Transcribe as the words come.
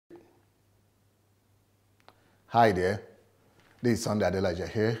Hi there, this is Sunday Adelaja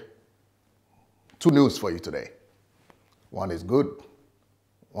here. Two news for you today. One is good,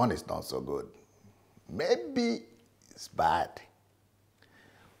 one is not so good. Maybe it's bad.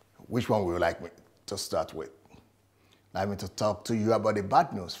 Which one would you like me to start with? Like me to talk to you about the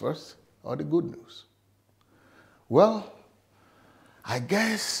bad news first or the good news? Well, I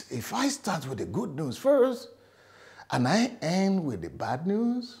guess if I start with the good news first and I end with the bad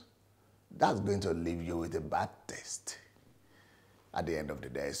news, that's going to leave you with a bad taste at the end of the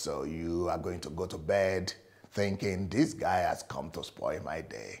day. So you are going to go to bed thinking this guy has come to spoil my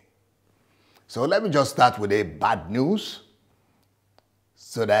day. So let me just start with a bad news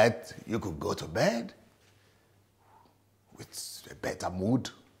so that you could go to bed with a better mood,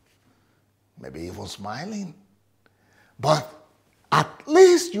 maybe even smiling. But at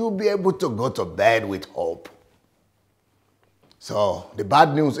least you'll be able to go to bed with hope. So the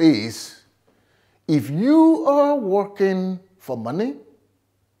bad news is, if you are working for money,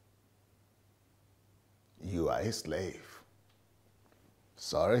 you are a slave.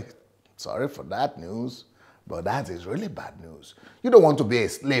 Sorry for that news, but that is really bad news. You don't want to be a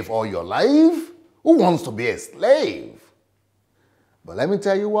slave all your life. Who wants to be a slave? But let me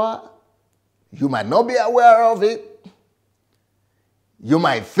tell you what, you might not be aware of it. You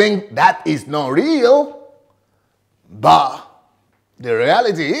might think that is not real, but the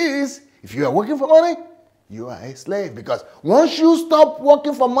reality is, if you are working for money, you are a slave. Because once you stop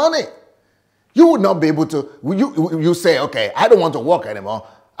working for money, you will not be able to, you say, okay, I don't want to work anymore.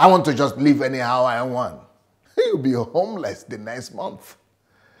 I want to just live anyhow I want. You'll be homeless the next month.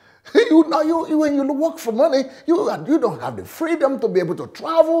 When you work for money, you don't have the freedom to be able to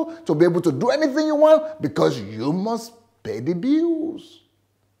travel, to be able to do anything you want, because you must pay the bills.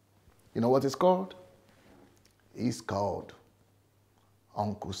 You know what it's called? It's called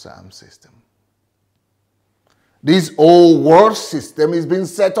Uncle Sam system. This old world system is being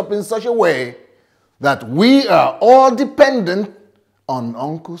set up in such a way that we are all dependent on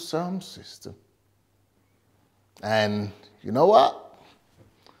Uncle Sam's system. And you know what?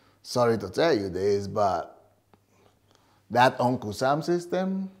 Sorry to tell you this, but that Uncle Sam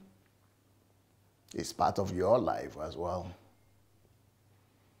system is part of your life as well.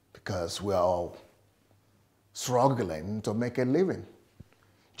 Because we're all struggling to make a living,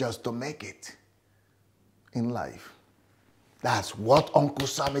 just to make it in life. That's what Uncle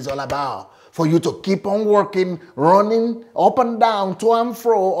Sam is all about. For you to keep on working, running up and down, to and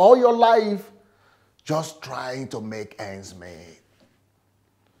fro, all your life, just trying to make ends meet.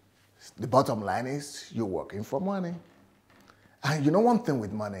 The bottom line is, you're working for money. And you know one thing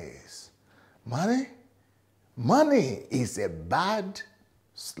with money is, money is a bad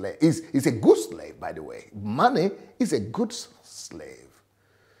slave. It's a good slave, by the way. Money is a good slave.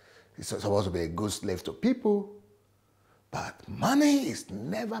 It's supposed to be a good slave to people, but money is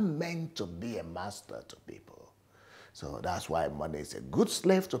never meant to be a master to people. So that's why money is a good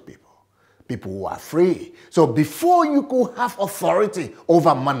slave to people. People who are free. So before you could have authority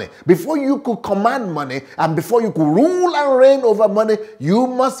over money, before you could command money, and before you could rule and reign over money, you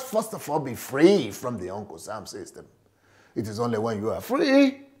must first of all be free from the Uncle Sam system. It is only when you are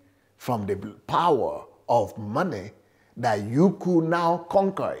free from the power of money that you could now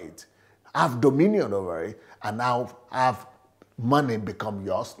conquer it, have dominion over it, and now have money become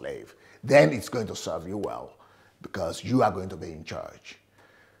your slave. Then it's going to serve you well, because you are going to be in charge.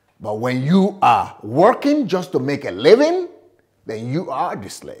 But when you are working just to make a living, then you are the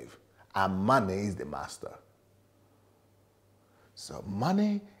slave, and money is the master. So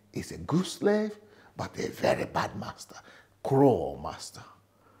money is a good slave, but a very bad master, cruel master.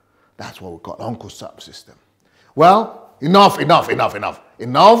 That's what we call Uncle Sam system. Well, enough with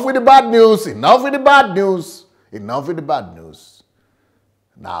the bad news, enough with the bad news, enough with the bad news.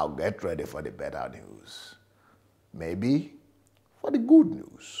 Now get ready for the better news. Maybe for the good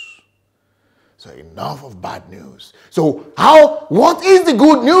news. So enough of bad news. So what is the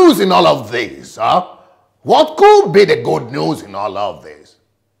good news in all of this? Huh? What could be the good news in all of this?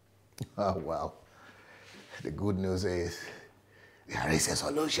 Well, the good news is there is a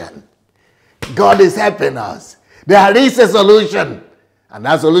solution. God is helping us. There is a solution. And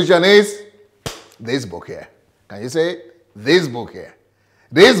that solution is this book here. Can you say it? This book here.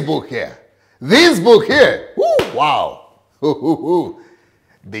 This book here. This book here. Woo, wow.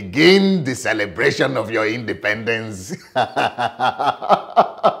 Begin the celebration of your independence.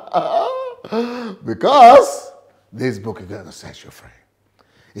 Because this book is going to set you free.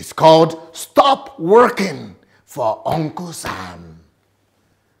 It's called Stop Working for Uncle Sam.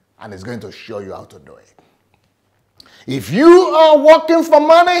 And it's going to show you how to do it. If you are working for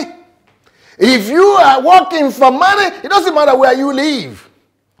money, If you are working for money, it doesn't matter where you live.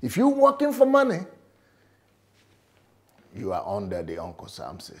 If you're working for money, you are under the Uncle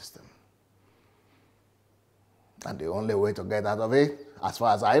Sam system. And the only way to get out of it, as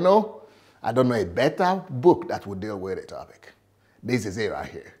far as I know, I don't know a better book that would deal with the topic. This is it right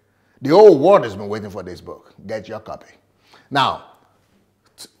here. The whole world has been waiting for this book. Get your copy. Now,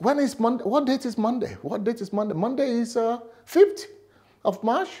 when is Monday? What date is Monday? What date is Monday? Monday is 5th of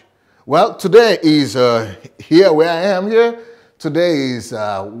March. Well, today is here where I am here. Today is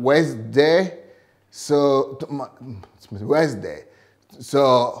Wednesday. So Wednesday.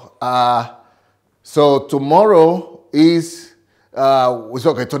 So tomorrow is it's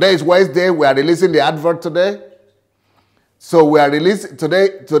okay. Today is Wednesday. We are releasing the advert today. So we are releasing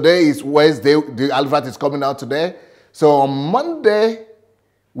today. Today is Wednesday. The advert is coming out today. So on Monday,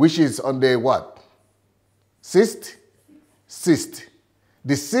 which is on the what? 6th? 6th.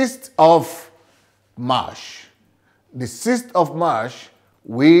 The 6th of March. The 6th of March,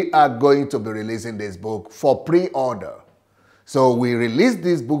 we are going to be releasing this book for pre-order. So we released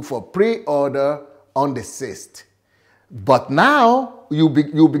this book for pre-order on the 6th. But now you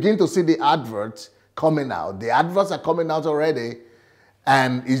begin to see the adverts coming out. The adverts are coming out already,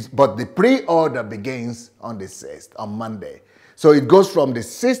 but the pre-order begins on the 6th, on Monday. So it goes from the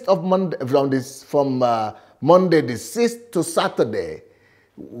 6th of Monday, from Monday the 6th to Saturday.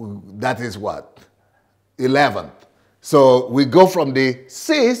 That is what? 11th. So we go from the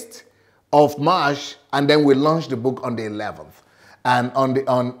 6th of March, and then we launch the book on the 11th. And on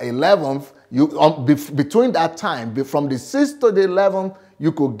 11th, between that time, from the 6th to the 11th,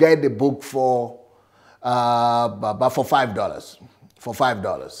 you could get the book for $5. For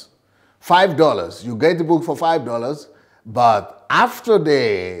 $5. $5. You get the book for $5, but after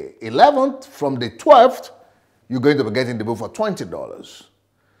the 11th, from the 12th, you're going to be getting the book for $20.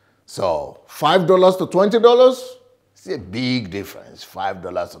 So $5 to $20, it's a big difference,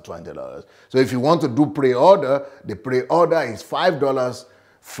 $5 to $20. So if you want to do pre-order, the pre-order is $5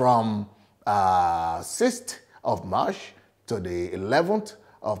 from 6th of March to the 11th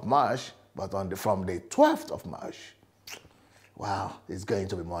of March, but from the 12th of March, wow, it's going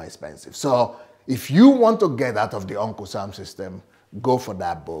to be more expensive. So if you want to get out of the Uncle Sam system, go for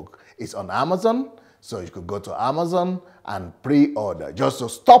that book. It's on Amazon, so you could go to Amazon and pre-order just to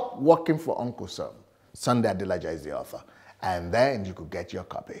stop working for Uncle Sam. Sunday Adelaja is the author. And then you could get your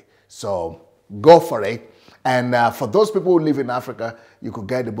copy. So go for it. And for those people who live in Africa, you could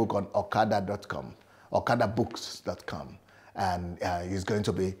get the book on okada.com, okadabooks.com. And it's going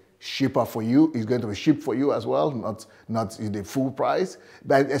to be cheaper for you. It's going to be shipped for you as well, not in the full price.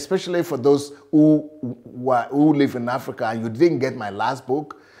 But especially for those who live in Africa and you didn't get my last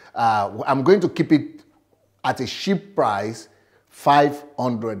book, I'm going to keep it at a cheap price,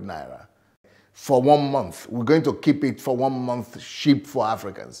 500 Naira. For 1 month. We're going to keep it for 1 month cheap for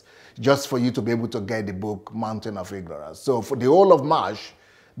Africans, just for you to be able to get the book Mountain of Ignorance. So for the whole of March,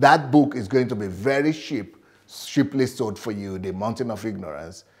 that book is going to be very cheap, cheaply sold for you, the Mountain of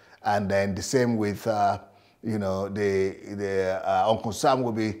Ignorance. And then the same with, Uncle Sam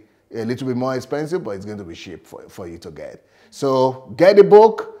will be a little bit more expensive, but it's going to be cheap for you to get. So get the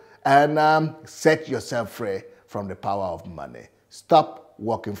book and set yourself free from the power of money. Stop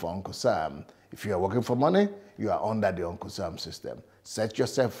working for Uncle Sam. If you are working for money, you are under the Uncle Sam system. Set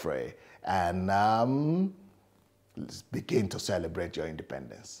yourself free and begin to celebrate your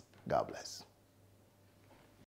independence. God bless.